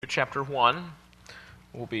Chapter 1.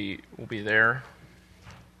 We'll be there.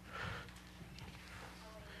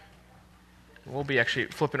 We'll be actually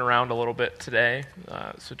flipping around a little bit today,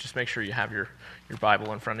 so just make sure you have your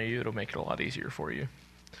Bible in front of you. It'll make it a lot easier for you.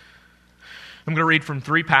 I'm going to read from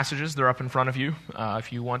 3 passages. They're up in front of you.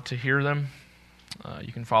 If you want to hear them,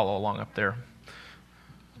 you can follow along up there.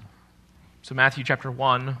 So Matthew chapter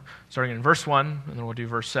 1, starting in verse 1, and then we'll do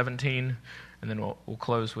verse 17, and then we'll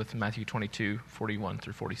close with Matthew 22, 41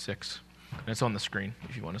 through 46. And it's on the screen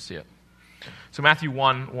if you want to see it. So Matthew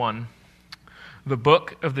 1:1, the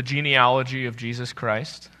book of the genealogy of Jesus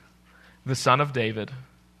Christ, the son of David,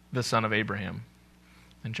 the son of Abraham.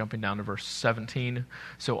 And jumping down to verse 17,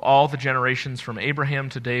 so all the generations from Abraham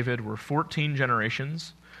to David were 14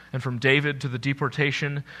 generations, and from David to the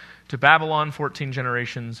deportation to Babylon, 14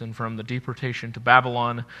 generations, and from the deportation to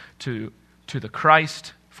Babylon to the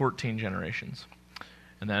Christ, 14 generations.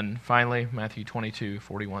 And then finally, Matthew 22,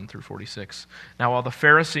 41 through 46. Now while the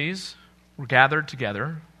Pharisees were gathered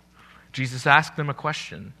together, Jesus asked them a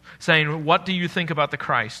question, saying, "What do you think about the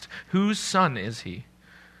Christ? Whose son is he?"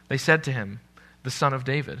 They said to him, "The son of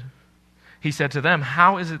David." He said to them,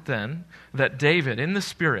 "How is it then that David in the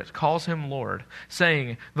Spirit calls him Lord,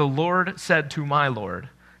 saying, 'The Lord said to my Lord,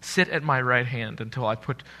 sit at my right hand until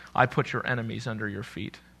I put your enemies under your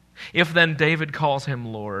feet'? If then David calls him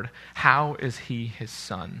Lord, how is he his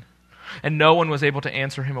son?" And no one was able to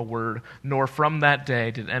answer him a word, nor from that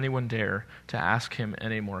day did anyone dare to ask him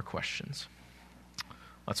any more questions.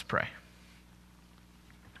 Let's pray.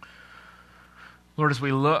 Lord, as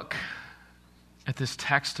we look at this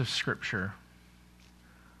text of Scripture,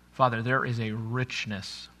 Father, there is a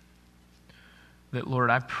richness that,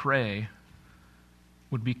 Lord, I pray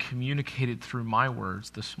would be communicated through my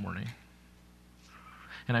words this morning.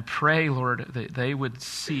 And I pray, Lord, that they would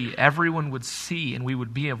see, everyone would see, and we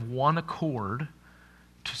would be of one accord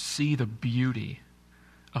to see the beauty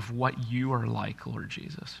of what you are like, Lord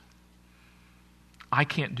Jesus. I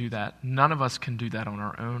can't do that. None of us can do that on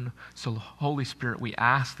our own. So, Holy Spirit, we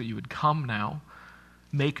ask that you would come now,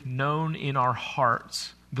 make known in our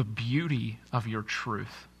hearts the beauty of your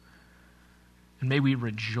truth. And may we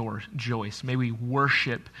rejoice. May we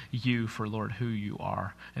worship you for, Lord, who you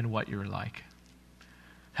are and what you're like.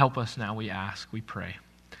 Help us now, we ask, we pray.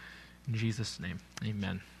 In Jesus' name,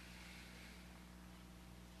 amen.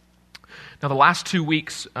 Now, the last 2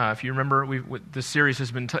 weeks, if you remember, this series has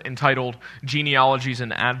been entitled Genealogies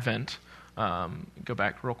in Advent. Go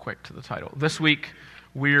back real quick to the title. This week,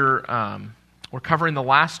 we're covering the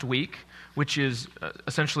last week, which is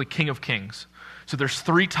essentially King of Kings. So there's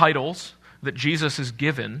 3 titles that Jesus is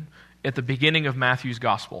given at the beginning of Matthew's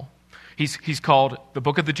gospel. He's called the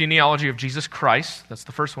book of the genealogy of Jesus Christ. That's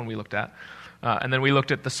the first one we looked at. And then we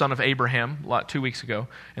looked at the son of Abraham 2 weeks ago.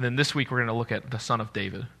 And then this week we're going to look at the son of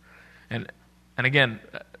David. And again,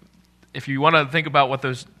 if you want to think about what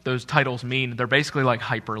those titles mean, they're basically like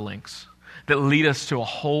hyperlinks that lead us to a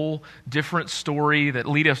whole different story, that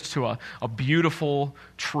lead us to a beautiful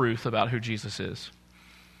truth about who Jesus is.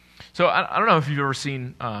 So I don't know if you've ever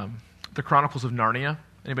seen the Chronicles of Narnia.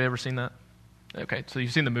 Anybody ever seen that? Okay, so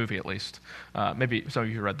you've seen the movie at least. Maybe some of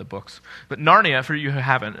you read the books. But Narnia, for you who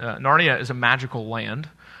haven't, Narnia is a magical land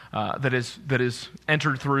that is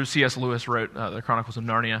entered through, C.S. Lewis wrote the Chronicles of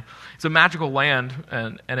Narnia. It's a magical land,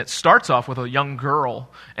 and it starts off with a young girl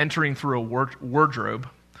entering through a wardrobe.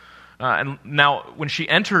 And now, when she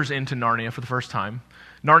enters into Narnia for the first time,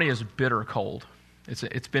 Narnia is bitter cold.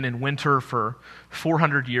 It's been in winter for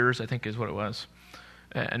 400 years, I think is what it was.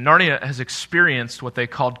 And Narnia has experienced what they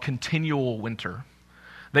called continual winter.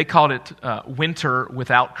 They called it winter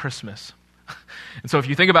without Christmas. And so if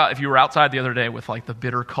you were outside the other day with like the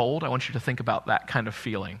bitter cold, I want you to think about that kind of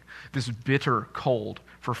feeling. This bitter cold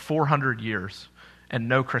for 400 years and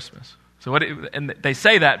no Christmas. So and they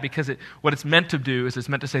say that because what it's meant to do is it's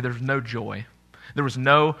meant to say there's no joy. There was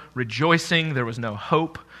no rejoicing. There was no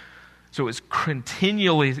hope. So it was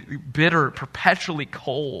continually bitter, perpetually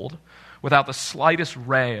cold, without the slightest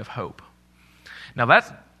ray of hope. Now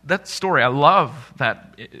that story, I love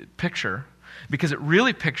that picture because it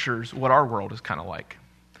really pictures what our world is kind of like.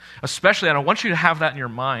 Especially, and I want you to have that in your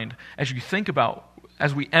mind as you think about,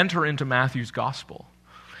 as we enter into Matthew's gospel.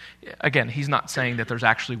 Again, he's not saying that there's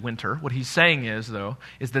actually winter. What he's saying is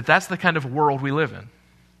that that's the kind of world we live in.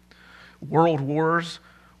 World wars,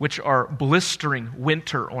 which are blistering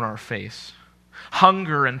winter on our face.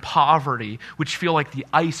 Hunger and poverty, which feel like the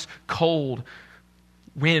ice-cold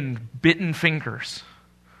wind-bitten fingers.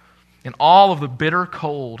 And all of the bitter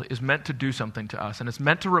cold is meant to do something to us, and it's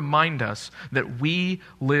meant to remind us that we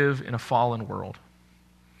live in a fallen world.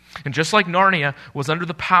 And just like Narnia was under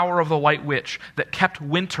the power of the White Witch that kept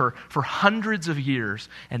winter for hundreds of years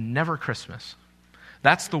and never Christmas,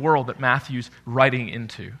 that's the world that Matthew's writing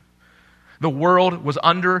into. The world was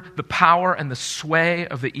under the power and the sway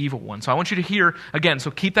of the evil one. So I want you to hear, again, so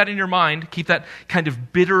keep that in your mind. Keep that kind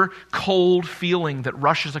of bitter, cold feeling that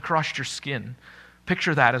rushes across your skin.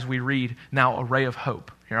 Picture that as we read now A Ray of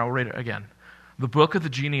Hope. Here, I'll read it again. The book of the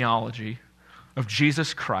genealogy of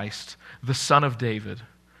Jesus Christ, the son of David,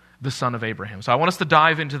 the son of Abraham. So I want us to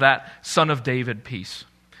dive into that son of David piece.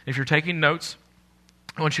 If you're taking notes,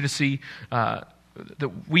 I want you to see that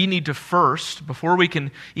we need to first, before we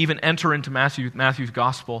can even enter into Matthew's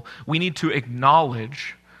gospel, we need to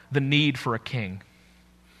acknowledge the need for a king.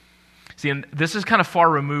 See, and this is kind of far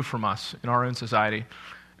removed from us in our own society.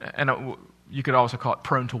 And you could also call it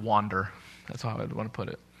prone to wander. That's how I would want to put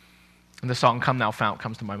it. And the song Come Thou Fount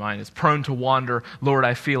comes to my mind. It's prone to wander, Lord,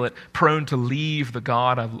 I feel it, prone to leave the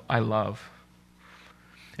God I love.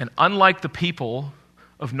 And unlike the people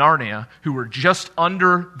of Narnia, who were just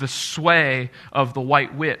under the sway of the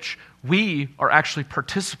White Witch, we are actually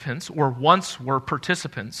participants, or once were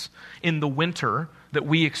participants, in the winter that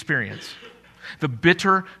we experience. The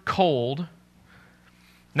bitter cold.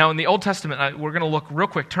 Now in the Old Testament, we're going to look real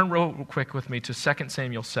quick, turn real quick with me to 2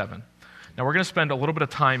 Samuel 7. Now we're going to spend a little bit of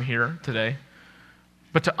time here today,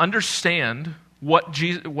 but to understand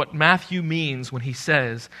what Matthew means when he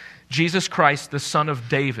says, Jesus Christ, the son of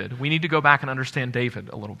David, we need to go back and understand David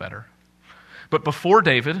a little better. But before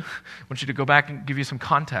David, I want you to go back and give you some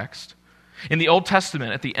context. In the Old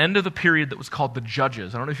Testament, at the end of the period that was called the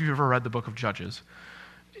Judges, I don't know if you've ever read the book of Judges.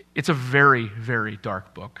 It's a very, very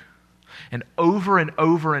dark book. And over and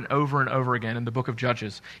over and over and over again in the book of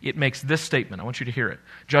Judges, it makes this statement. I want you to hear it.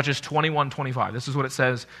 Judges 21:25. This is what it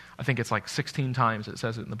says. I think it's like 16 times it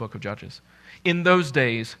says it in the book of Judges. In those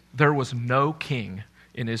days, there was no king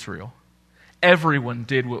in Israel. Everyone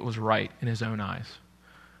did what was right in his own eyes.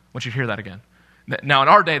 I want you to hear that again. Now, in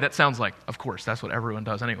our day, that sounds like, of course, that's what everyone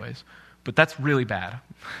does anyways. But that's really bad.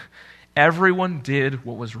 Everyone did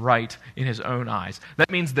what was right in his own eyes.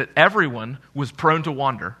 That means that everyone was prone to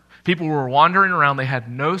wander. People were wandering around. They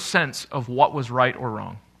had no sense of what was right or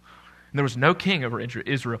wrong. And there was no king over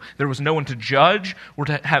Israel. There was no one to judge or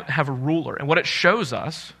to have a ruler. And what it shows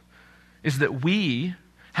us is that we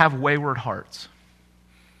have wayward hearts.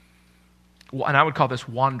 And I would call this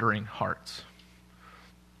wandering hearts.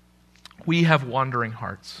 We have wandering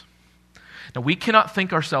hearts. Now, we cannot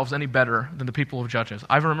think ourselves any better than the people of Judges.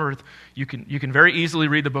 I remember you can very easily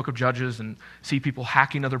read the book of Judges and see people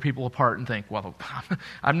hacking other people apart and think, well,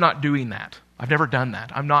 I'm not doing that. I've never done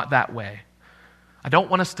that. I'm not that way. I don't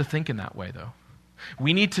want us to think in that way, though.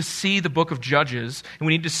 We need to see the book of Judges, and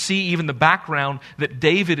we need to see even the background that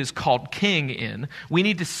David is called king in. We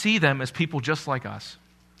need to see them as people just like us.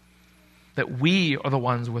 That we are the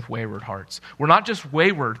ones with wayward hearts. We're not just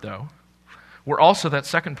wayward, though. We're also, that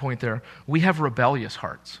second point there, we have rebellious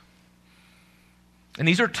hearts. And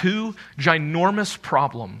these are two ginormous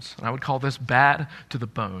problems. And I would call this bad to the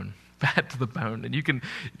bone. Bad to the bone. And you can,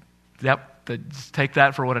 just take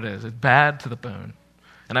that for what it is. It's bad to the bone.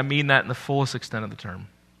 And I mean that in the fullest extent of the term.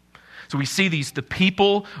 So we see the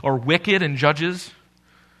people are wicked in Judges,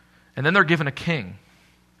 and then they're given a king.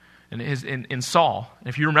 And in Saul. And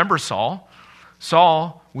if you remember Saul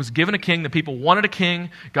was given a king. The people wanted a king.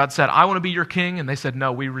 God said, I want to be your king. And they said,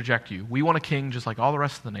 no, we reject you. We want a king just like all the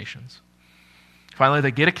rest of the nations. Finally,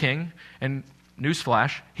 they get a king. And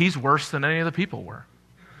newsflash, he's worse than any of the people were.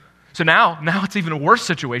 So now it's even a worse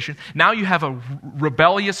situation. Now you have a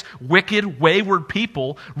rebellious, wicked, wayward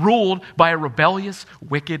people ruled by a rebellious,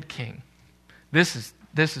 wicked king. This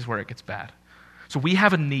is where it gets bad. So we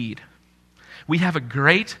have a need. We have a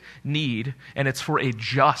great need, and it's for a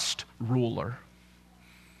just ruler.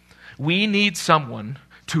 We need someone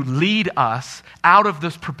to lead us out of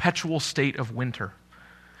this perpetual state of winter.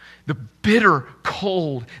 The bitter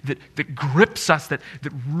cold that grips us, that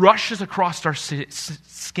rushes across our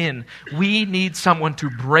skin. We need someone to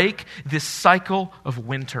break this cycle of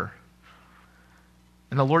winter.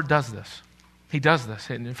 And the Lord does this. He does this.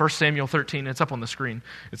 In 1 Samuel 13, it's up on the screen.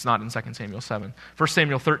 It's not in 2 Samuel 7. 1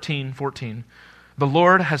 Samuel 13:14. The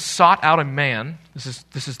Lord has sought out a man. This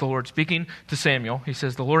is the Lord speaking to Samuel. He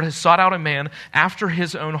says, the Lord has sought out a man after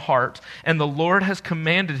his own heart, and the Lord has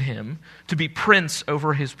commanded him to be prince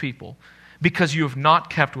over his people, because you have not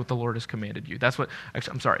kept what the Lord has commanded you. That's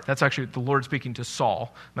actually the Lord speaking to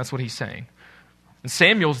Saul. That's what he's saying. And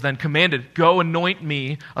Samuel's then commanded, go anoint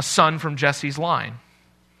me a son from Jesse's line.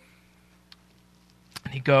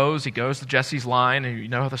 And he goes to Jesse's line, and you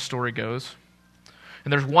know how the story goes.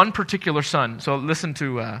 And there's one particular son. So listen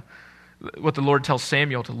to what the Lord tells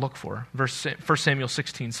Samuel to look for. 1 Samuel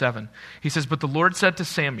 16:7. He says, "But the Lord said to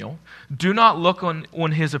Samuel, do not look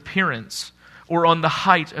on his appearance or on the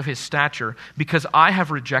height of his stature, because I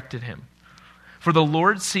have rejected him. For the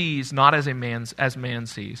Lord sees not as man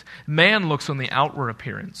sees. Man looks on the outward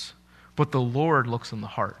appearance, but the Lord looks on the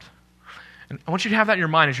heart." And I want you to have that in your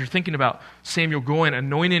mind as you're thinking about Samuel going,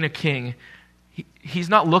 anointing a king. He's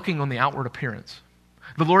not looking on the outward appearance.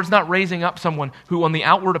 The Lord's not raising up someone who on the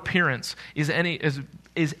outward appearance is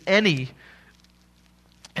anything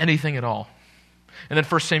at all. And then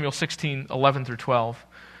 1 Samuel 16:11 through 12.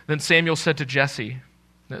 Then Samuel said to Jesse,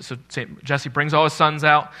 so Jesse brings all his sons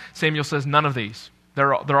out. Samuel says, none of these.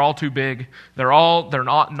 They're all too big. They're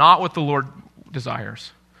not what the Lord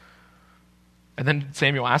desires. And then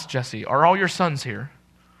Samuel asked Jesse, are all your sons here?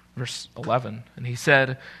 Verse 11. And he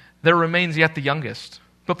said, there remains yet the youngest,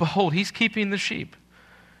 but behold, he's keeping the sheep.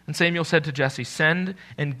 And Samuel said to Jesse, send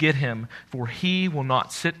and get him, for he will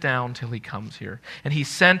not sit down till he comes here. And he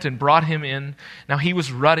sent and brought him in. Now he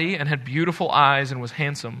was ruddy and had beautiful eyes and was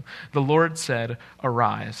handsome. The Lord said,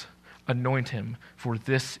 arise, anoint him, for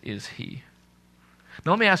this is he.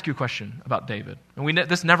 Now let me ask you a question about David. And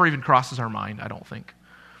this never even crosses our mind, I don't think.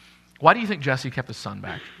 Why do you think Jesse kept his son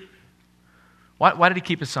back? Why did he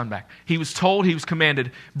keep his son back? He was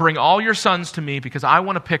commanded, bring all your sons to me because I'm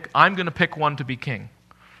going to pick one to be king.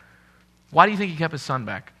 Why do you think he kept his son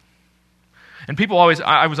back? And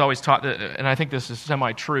I was always taught, and I think this is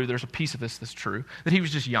semi-true, there's a piece of this that's true, that he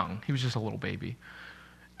was just young. He was just a little baby.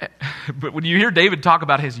 But when you hear David talk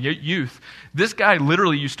about his youth, this guy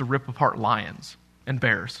literally used to rip apart lions and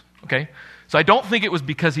bears, okay? So I don't think it was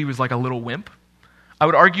because he was like a little wimp. I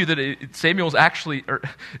would argue that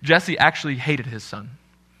Jesse actually hated his son.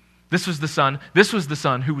 This was the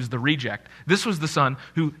son who was the reject. This was the son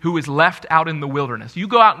who was left out in the wilderness. You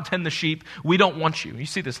go out and tend the sheep, we don't want you. You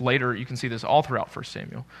see this later, you can see this all throughout 1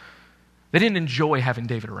 Samuel. They didn't enjoy having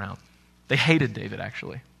David around. They hated David,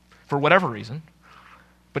 actually, for whatever reason.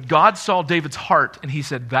 But God saw David's heart, and he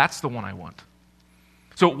said, that's the one I want.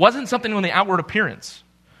 So it wasn't something on the outward appearance.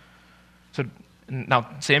 So now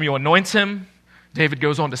Samuel anoints him. David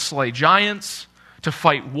goes on to slay giants, to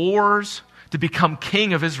fight wars, to become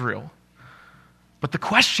king of Israel. But the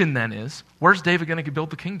question then is, where's David going to build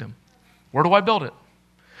the kingdom? Where do I build it?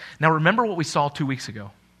 Now remember what we saw 2 weeks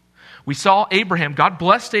ago. We saw Abraham, God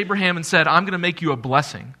blessed Abraham and said, I'm going to make you a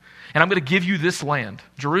blessing, and I'm going to give you this land,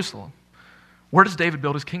 Jerusalem. Where does David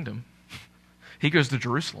build his kingdom? He goes to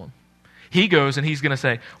Jerusalem. He goes and he's going to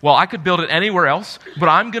say, well, I could build it anywhere else, but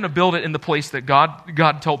I'm going to build it in the place that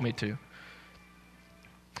God told me to.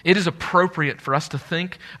 It is appropriate for us to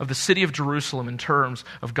think of the city of Jerusalem in terms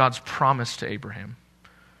of God's promise to Abraham.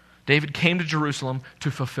 David came to Jerusalem to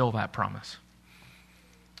fulfill that promise.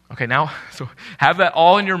 Okay, now, so have that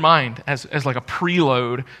all in your mind as like a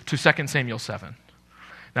preload to 2 Samuel 7.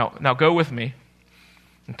 Now go with me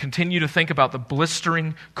and continue to think about the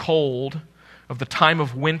blistering cold of the time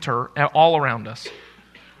of winter all around us.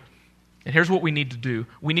 And here's what we need to do.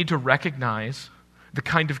 We need to recognize the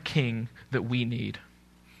kind of king that we need.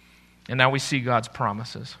 And now we see God's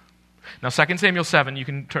promises. Now 2 Samuel 7, you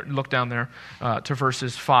can look down there to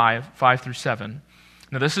verses 5 through 7.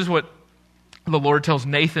 Now this is what the Lord tells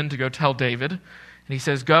Nathan to go tell David. And he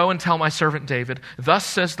says, go and tell my servant David, thus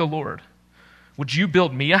says the Lord, would you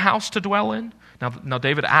build me a house to dwell in? Now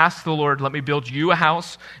David asked the Lord, let me build you a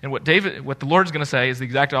house. And what the Lord's going to say is the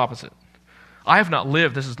exact opposite. I have not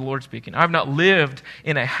lived, this is the Lord speaking, I have not lived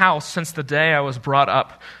in a house since the day I brought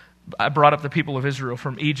up the people of Israel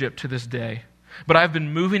from Egypt to this day. But I have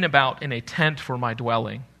been moving about in a tent for my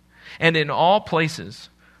dwelling. And in all places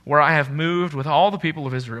where I have moved with all the people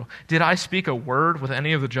of Israel, did I speak a word with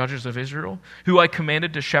any of the judges of Israel, who I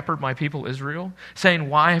commanded to shepherd my people Israel, saying,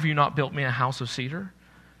 why have you not built me a house of cedar?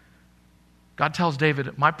 God tells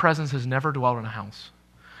David, my presence has never dwelled in a house.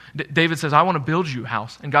 David says, I want to build you a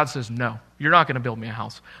house. And God says, no, you're not going to build me a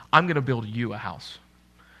house. I'm going to build you a house.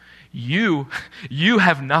 You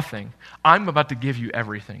have nothing. I'm about to give you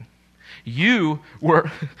everything. You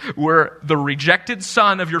were the rejected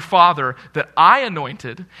son of your father that I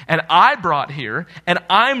anointed and I brought here, and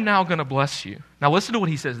I'm now going to bless you. Now listen to what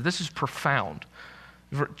he says. This is profound.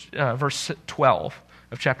 Verse 12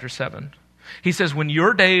 of chapter 7. He says, when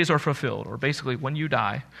your days are fulfilled, or basically when you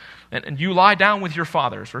die, and you lie down with your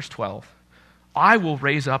fathers, verse 12, I will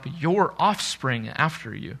raise up your offspring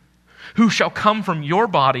after you, who shall come from your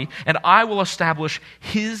body, and I will establish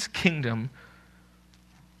his kingdom.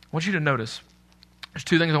 I want you to notice, there's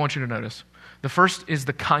two things I want you to notice. The first is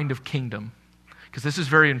the kind of kingdom, because this is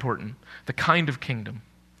very important. The kind of kingdom.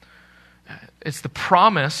 It's the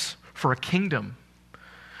promise for a kingdom.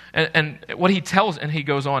 And what he tells, and he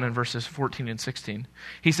goes on in verses 14 and 16.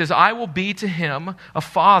 He says, I will be to him a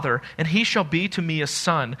father, and he shall be to me a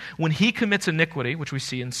son. When he commits iniquity, which we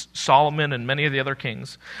see in Solomon and many of the other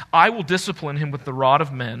kings, I will discipline him with the rod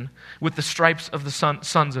of men, with the stripes of the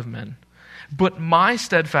sons of men. But my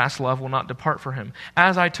steadfast love will not depart from him,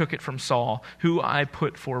 as I took it from Saul, who I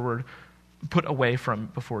put away from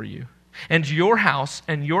before you. And your house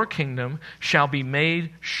and your kingdom shall be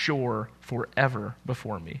made sure forever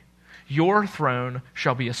before me. Your throne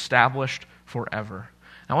shall be established forever.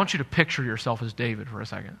 Now, I want you to picture yourself as David for a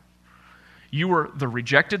second. You were the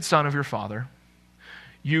rejected son of your father.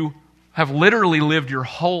 You have literally lived your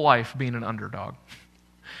whole life being an underdog.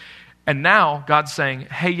 And now God's saying,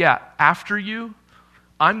 hey, yeah, after you,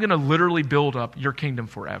 I'm going to literally build up your kingdom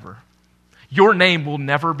forever. Your name will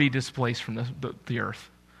never be displaced from the earth.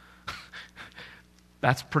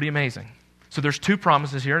 That's pretty amazing. So there's two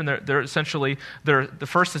promises here, and they're essentially, the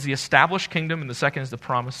first is the established kingdom, and the second is the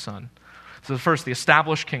promised son. So the first, the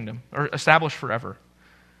established kingdom, or established forever.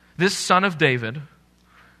 This son of David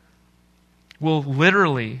will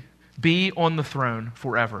literally be on the throne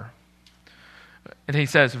forever. And he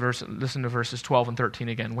says, listen to verses 12 and 13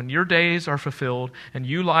 again. When your days are fulfilled and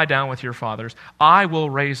you lie down with your fathers, I will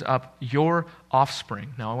raise up your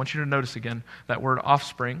offspring. Now I want you to notice again that word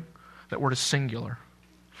offspring, that word is singular.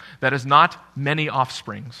 That is not many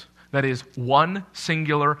offsprings. That is one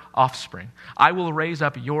singular offspring. I will raise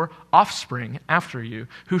up your offspring after you,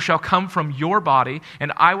 who shall come from your body,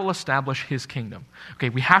 and I will establish his kingdom. Okay,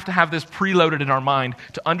 we have to have this preloaded in our mind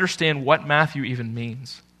to understand what Matthew even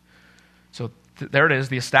means. So there it is,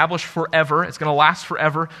 the established forever. It's going to last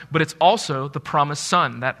forever, but it's also the promised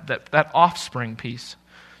son, that offspring piece.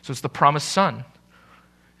 So it's the promised son.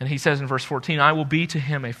 And he says in verse 14, I will be to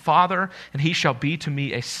him a father, and he shall be to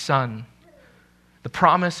me a son. The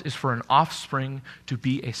promise is for an offspring to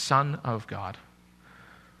be a son of God.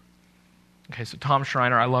 Okay, so Tom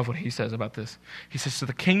Schreiner, I love what he says about this. He says, so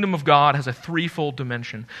the kingdom of God has a threefold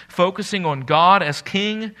dimension, focusing on God as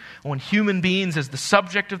king, on human beings as the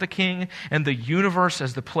subject of the king, and the universe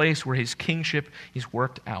as the place where his kingship is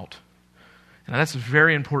worked out. And that's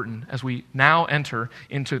very important as we now enter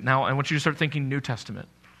into, now I want you to start thinking New Testament.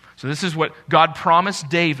 So this is what God promised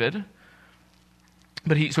David,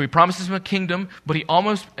 but he promises him a kingdom, but he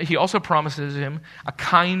also promises him a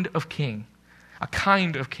kind of king, a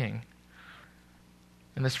kind of king.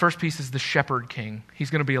 And this first piece is the shepherd king.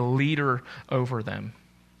 He's going to be a leader over them.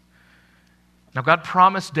 Now God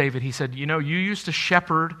promised David, he said, you used to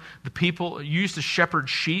shepherd the people, you used to shepherd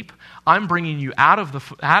sheep. I'm bringing you out of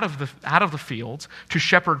the fields to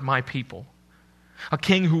shepherd my people. A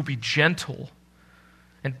king who will be gentle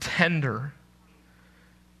and tender,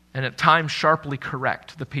 and at times sharply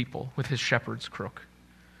correct the people with his shepherd's crook.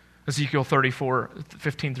 Ezekiel 34,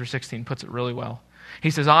 15 through 16 puts it really well.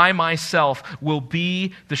 He says, I myself will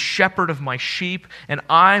be the shepherd of my sheep, and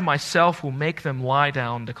I myself will make them lie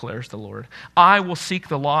down, declares the Lord. I will seek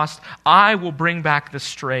the lost, I will bring back the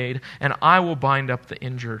strayed, and I will bind up the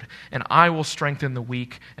injured, and I will strengthen the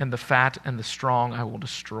weak, and the fat and the strong I will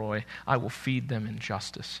destroy. I will feed them in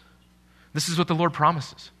justice. This is what the Lord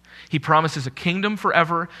promises. He promises a kingdom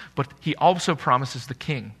forever, but he also promises the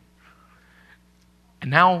king. And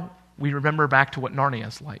now we remember back to what Narnia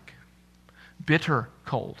is like. Bitter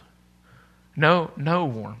cold. No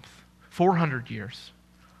warmth. 400 years.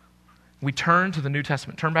 We turn to the New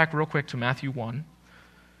Testament. Turn back real quick to Matthew 1.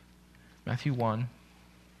 Matthew 1.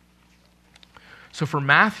 So for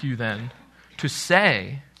Matthew then, to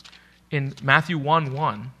say in Matthew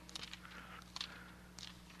 1:1,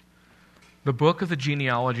 the book of the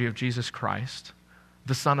genealogy of Jesus Christ,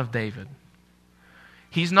 the son of David.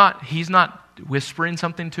 He's not whispering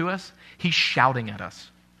something to us. He's shouting at us.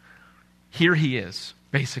 Here he is,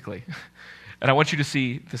 basically. And I want you to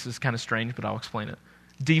see, this is kind of strange, but I'll explain it.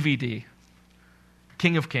 DVD,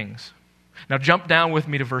 King of Kings. Now jump down with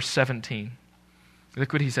me to verse 17.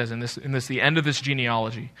 Look what he says in this, the end of this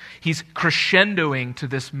genealogy. He's crescendoing to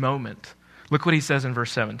this moment. Look what he says in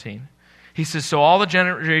verse 17. He says, so all the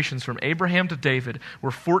generations from Abraham to David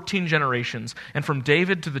were 14 generations, and from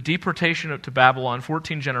David to the deportation to Babylon,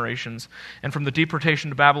 14 generations, and from the deportation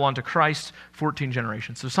to Babylon to Christ, 14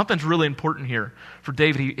 generations. So something's really important here for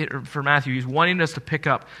David, for Matthew. He's wanting us to pick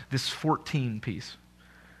up this 14 piece.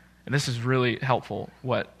 And this is really helpful,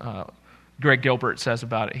 what Greg Gilbert says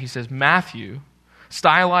about it. He says, Matthew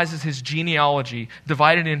stylizes his genealogy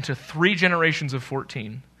divided into 3 generations of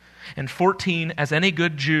 14. And 14, as any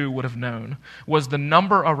good Jew would have known, was the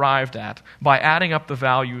number arrived at by adding up the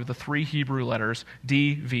value of the 3 Hebrew letters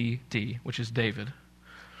DVD, which is David.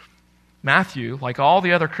 Matthew, like all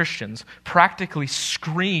the other Christians, practically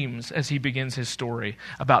screams as he begins his story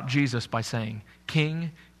about Jesus by saying,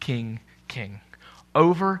 King, King, King.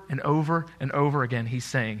 Over and over and over again, he's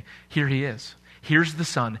saying, here he is. Here's the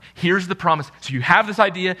Son. Here's the promise. So you have this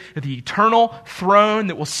idea of the eternal throne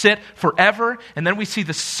that will sit forever, and then we see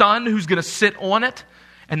the Son who's going to sit on it,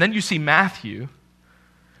 and then you see Matthew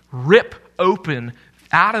rip open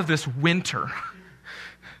out of this winter.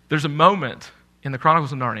 There's a moment in the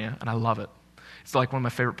Chronicles of Narnia, and I love it. It's like one of my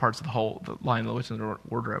favorite parts of the Lion, the Witch, and the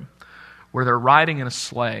Wardrobe, where they're riding in a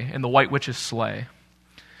sleigh, in the White Witch's sleigh.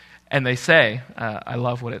 And they say, I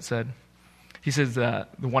love what it said. He says the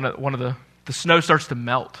snow starts to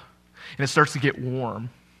melt, and it starts to get warm.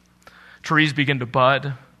 Trees begin to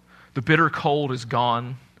bud. The bitter cold is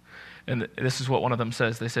gone. And this is what one of them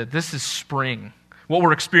says. They said, this is spring. What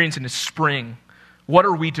we're experiencing is spring. What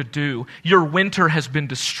are we to do? Your winter has been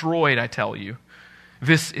destroyed, I tell you.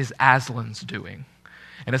 This is Aslan's doing.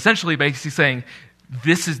 And essentially basically saying,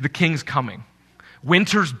 this is the king's coming.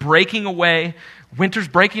 Winter's breaking away. Winter's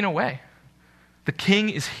breaking away. The king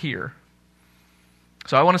is here.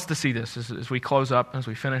 So I want us to see this as we close up, as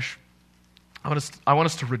we finish. I want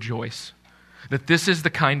us to rejoice that this is the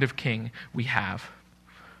kind of king we have.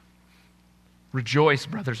 Rejoice,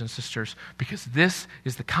 brothers and sisters, because this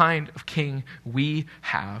is the kind of king we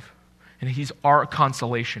have. And he's our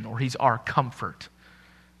consolation, or he's our comfort.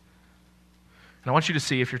 And I want you to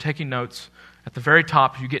see, if you're taking notes, at the very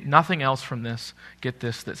top, if you get nothing else from this, get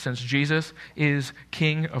this, that since Jesus is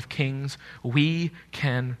King of Kings, we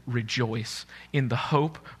can rejoice in the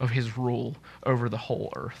hope of his rule over the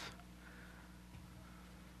whole earth.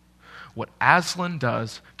 What Aslan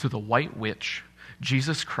does to the White Witch,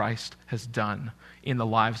 Jesus Christ has done in the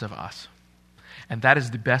lives of us. And that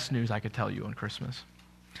is the best news I could tell you on Christmas.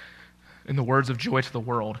 In the words of Joy to the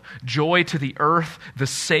World, joy to the earth, the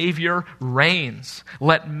Savior reigns.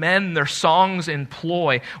 Let men their songs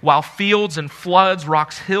employ, while fields and floods,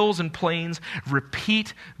 rocks, hills, and plains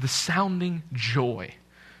repeat the sounding joy.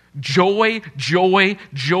 Joy, joy,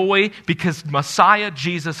 joy, because Messiah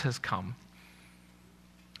Jesus has come.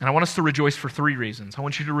 And I want us to rejoice for three reasons. I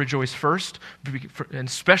want you to rejoice first, and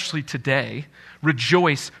especially today,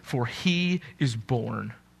 rejoice for he is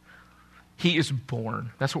born. He is born.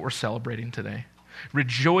 That's what we're celebrating today.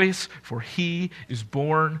 Rejoice, for he is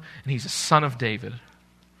born, and he's a son of David.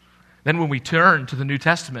 Then when we turn to the New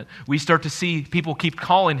Testament, we start to see people keep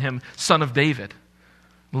calling him son of David.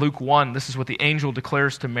 Luke 1, this is what the angel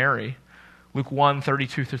declares to Mary. Luke 1,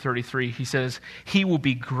 32 through 33, he says, he will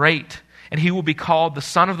be great, and he will be called the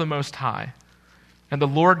Son of the Most High. And the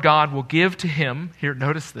Lord God will give to him, here,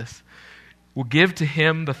 notice this, will give to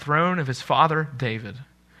him the throne of his father David.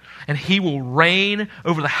 And he will reign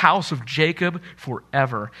over the house of Jacob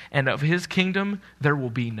forever, and of his kingdom there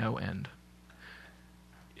will be no end.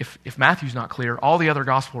 If Matthew's not clear, all the other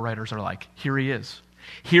gospel writers are like, here he is.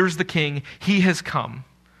 Here's the king. He has come.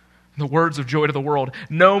 In the words of Joy to the World,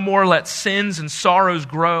 no more let sins and sorrows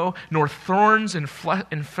grow, nor thorns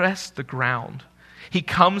infest the ground. He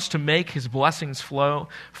comes to make his blessings flow,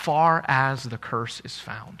 far as the curse is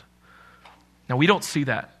found. Now, we don't see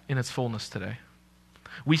that in its fullness today.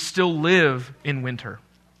 We still live in winter.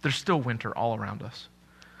 There's still winter all around us.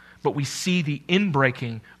 But we see the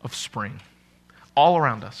inbreaking of spring all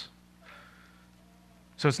around us.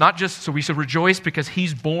 So it's not just, so we should rejoice because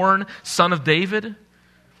he's born, son of David.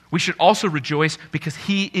 We should also rejoice because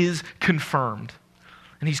he is confirmed.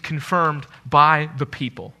 And he's confirmed by the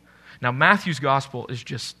people. Now, Matthew's gospel is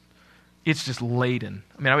just, it's just laden.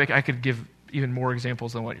 I mean, I could give even more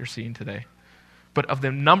examples than what you're seeing today. But of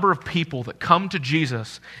the number of people that come to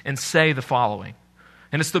Jesus and say the following.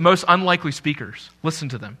 And it's the most unlikely speakers. Listen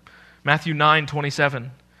to them. Matthew 9:27.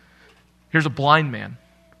 Here's a blind man.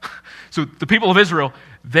 So the people of Israel,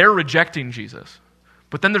 they're rejecting Jesus.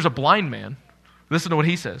 But then there's a blind man. Listen to what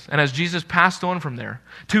he says. And as Jesus passed on from there,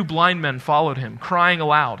 two blind men followed him, crying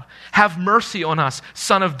aloud, have mercy on us,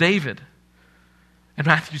 son of David. And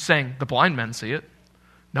Matthew's saying, the blind men see it.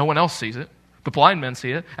 No one else sees it. The blind men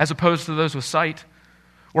see it, as opposed to those with sight.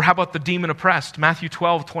 Or how about the demon-oppressed? Matthew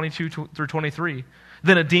 12:22 through 23.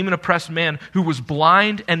 Then a demon-oppressed man who was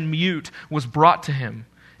blind and mute was brought to him,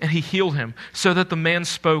 and he healed him, so that the man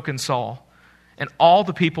spoke and saw. And all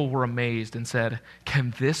the people were amazed and said,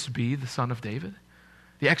 can this be the son of David?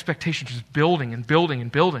 The expectation is just building and building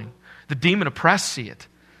and building. The demon-oppressed see it.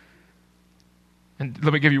 And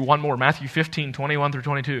let me give you one more, Matthew 15:21 through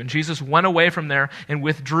 22. And Jesus went away from there and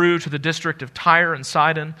withdrew to the district of Tyre and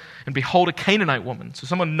Sidon, and behold, a Canaanite woman, so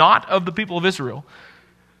someone not of the people of Israel,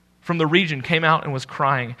 from the region came out and was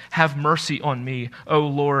crying, "Have mercy on me, O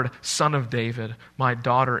Lord, Son of David. My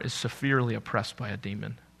daughter is severely oppressed by a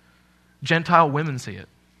demon." Gentile women see it.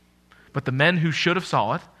 But the men who should have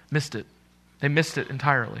saw it missed it. They missed it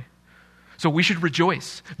entirely. So we should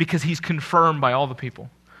rejoice because he's confirmed by all the people.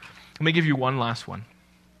 Let me give you one last one.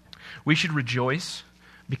 We should rejoice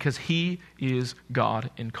because he is God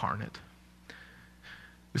incarnate.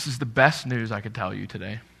 This is the best news I could tell you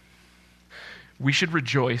today. We should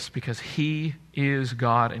rejoice because he is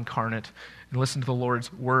God incarnate. And listen to the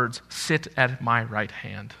Lord's words, "Sit at my right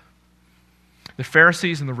hand." The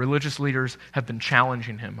Pharisees and the religious leaders have been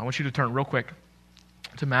challenging him. I want you to turn real quick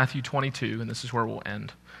to Matthew 22, and this is where we'll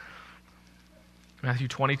end. Matthew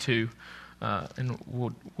 22, and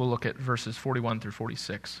we'll look at verses 41 through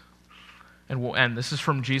 46. And we'll end. This is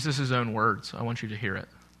from Jesus' own words. I want you to hear it.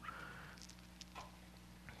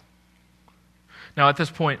 Now, at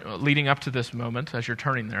this point, leading up to this moment, as you're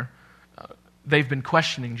turning there, they've been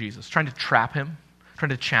questioning Jesus, trying to trap him, trying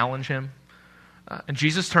to challenge him. And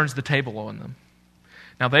Jesus turns the table on them.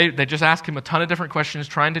 Now, they just ask him a ton of different questions,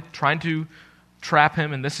 trying to trap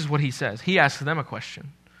him, and this is what he says. He asks them a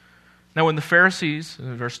question. Now, when the Pharisees,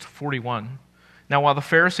 in verse 41, now while the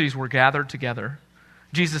Pharisees were gathered together,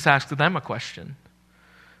 Jesus asked them a question.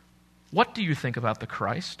 "What do you think about the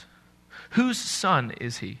Christ? Whose son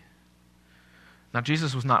is he?" Now,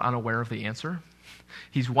 Jesus was not unaware of the answer.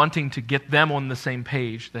 He's wanting to get them on the same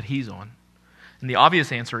page that he's on. And the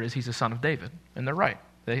obvious answer is he's a son of David. And they're right.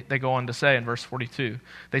 They go on to say in verse 42,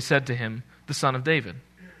 they said to him, "The son of David."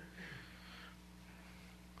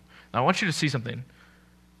 Now, I want you to see something.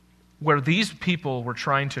 Where these people were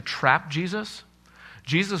trying to trap Jesus,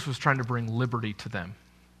 Jesus was trying to bring liberty to them.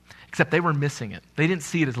 Except they were missing it. They didn't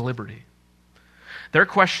see it as liberty. Their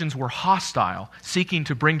questions were hostile, seeking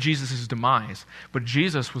to bring Jesus' demise, but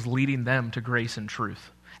Jesus was leading them to grace and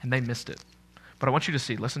truth, and they missed it. But I want you to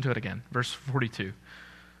see, listen to it again, verse 42.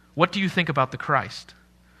 "What do you think about the Christ?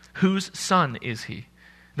 Whose son is he?"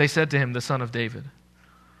 They said to him, "The son of David."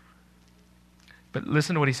 But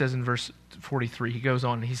listen to what he says in verse 43. He goes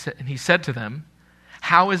on, and he said to them,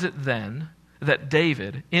 "How is it then that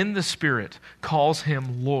David, in the Spirit, calls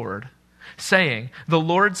him Lord, saying, 'The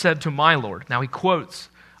Lord said to my Lord.'" Now he quotes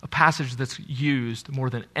a passage that's used more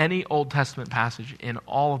than any Old Testament passage in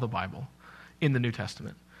all of the Bible in the New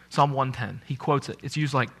Testament. Psalm 110, he quotes it. It's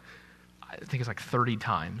used I think it's 30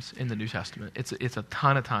 times in the New Testament. It's a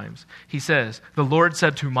ton of times. He says, "The Lord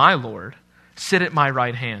said to my Lord, 'Sit at my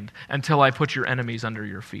right hand until I put your enemies under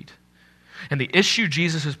your feet.'" And the issue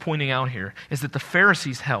Jesus is pointing out here is that the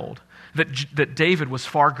Pharisees held that David was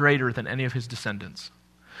far greater than any of his descendants.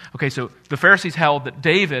 Okay, so the Pharisees held that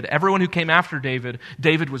David, everyone who came after David,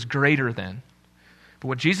 David was greater than. But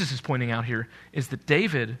what Jesus is pointing out here is that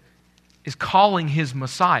David is calling his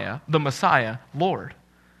Messiah, the Messiah, Lord.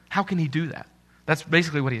 How can he do that? That's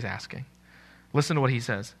basically what he's asking. Listen to what he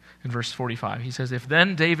says in verse 45. He says, "If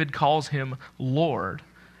then David calls him Lord,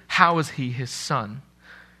 how is he his son?"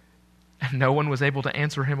 And no one was able to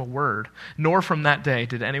answer him a word, nor from that day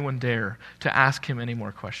did anyone dare to ask him any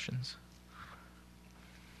more questions.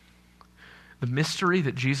 The mystery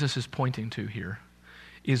that Jesus is pointing to here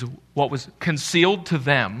is what was concealed to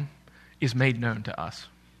them is made known to us.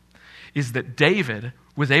 Is that David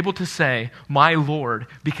was able to say, "My Lord,"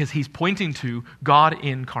 because he's pointing to God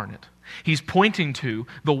incarnate. He's pointing to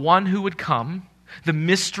the one who would come, the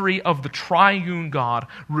mystery of the triune God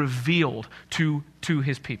revealed to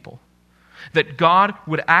his people. That God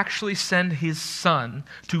would actually send his son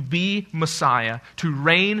to be Messiah, to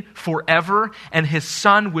reign forever, and his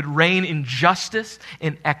son would reign in justice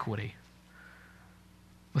and equity.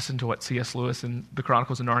 Listen to what C.S. Lewis in the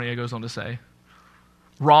Chronicles of Narnia goes on to say.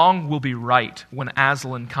 "Wrong will be right when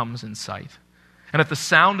Aslan comes in sight. And at the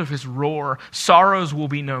sound of his roar, sorrows will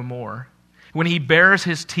be no more. When he bares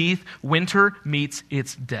his teeth, winter meets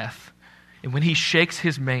its death. And when he shakes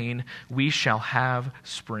his mane, we shall have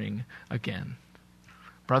spring again."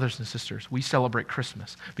 Brothers and sisters, we celebrate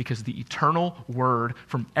Christmas because the eternal Word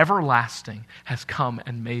from everlasting has come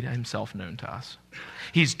and made himself known to us.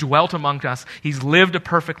 He's dwelt among us. He's lived a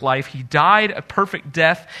perfect life. He died a perfect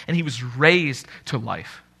death, and he was raised to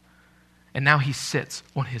life. And now he sits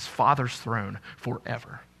on his Father's throne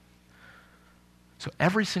forever. So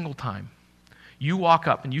every single time you walk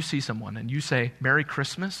up and you see someone and you say, "Merry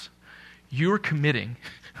Christmas," you're committing.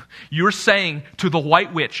 You're saying to the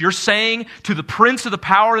white witch, you're saying to the prince of the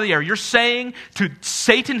power of the air, you're saying to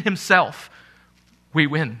Satan himself, we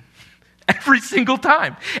win. Every single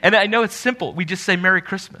time. And I know it's simple. We just say Merry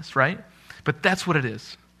Christmas, right? But that's what it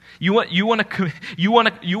is. You want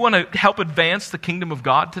to help advance the kingdom of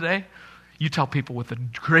God today? You tell people with the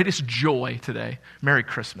greatest joy today, Merry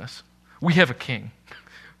Christmas. We have a king.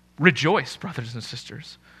 Rejoice, brothers and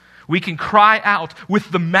sisters. We can cry out with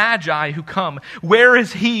the Magi who come, where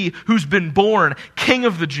is he who's been born, King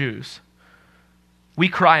of the Jews? We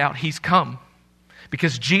cry out, he's come.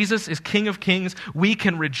 Because Jesus is King of Kings, we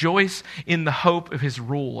can rejoice in the hope of his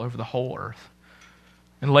rule over the whole earth.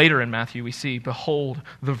 And later in Matthew we see, behold,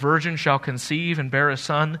 the virgin shall conceive and bear a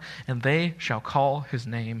son, and they shall call his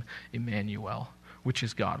name Emmanuel, which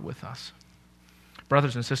is God with us.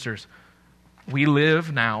 Brothers and sisters, we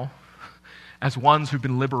live now as ones who've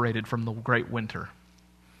been liberated from the great winter.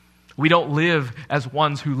 We don't live as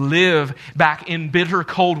ones who live back in bitter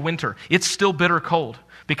cold winter. It's still bitter cold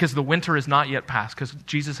because the winter is not yet past, because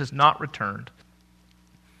Jesus has not returned.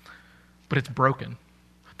 But it's broken.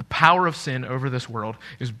 The power of sin over this world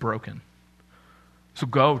is broken. So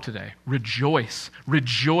go today. Rejoice.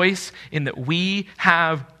 Rejoice in that we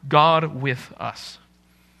have God with us.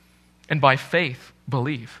 And by faith,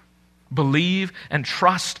 believe. Believe and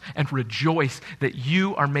trust and rejoice that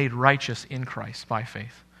you are made righteous in Christ by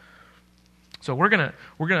faith. So I want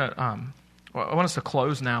us to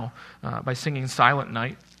close now by singing Silent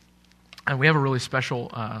Night. And we have a really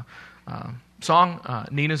special song.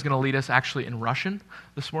 Nina's going to lead us actually in Russian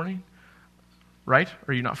this morning. Right?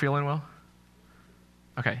 Are you not feeling well?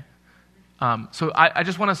 Okay. So I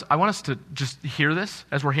want us to just hear this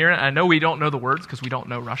as we're hearing it. I know we don't know the words because we don't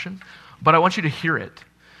know Russian, but I want you to hear it.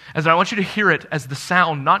 I want you to hear it as the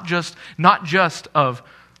sound, not just of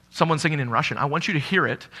someone singing in Russian. I want you to hear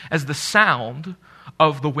it as the sound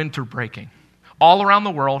of the winter breaking. All around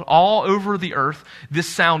the world, all over the earth, this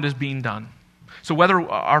sound is being done. So whether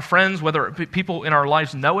our friends, whether people in our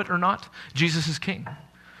lives know it or not, Jesus is King.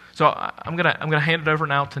 So I'm gonna hand it over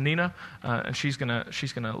now to Nina, and she's gonna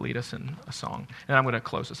lead us in a song, and I'm gonna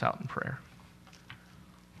close us out in prayer.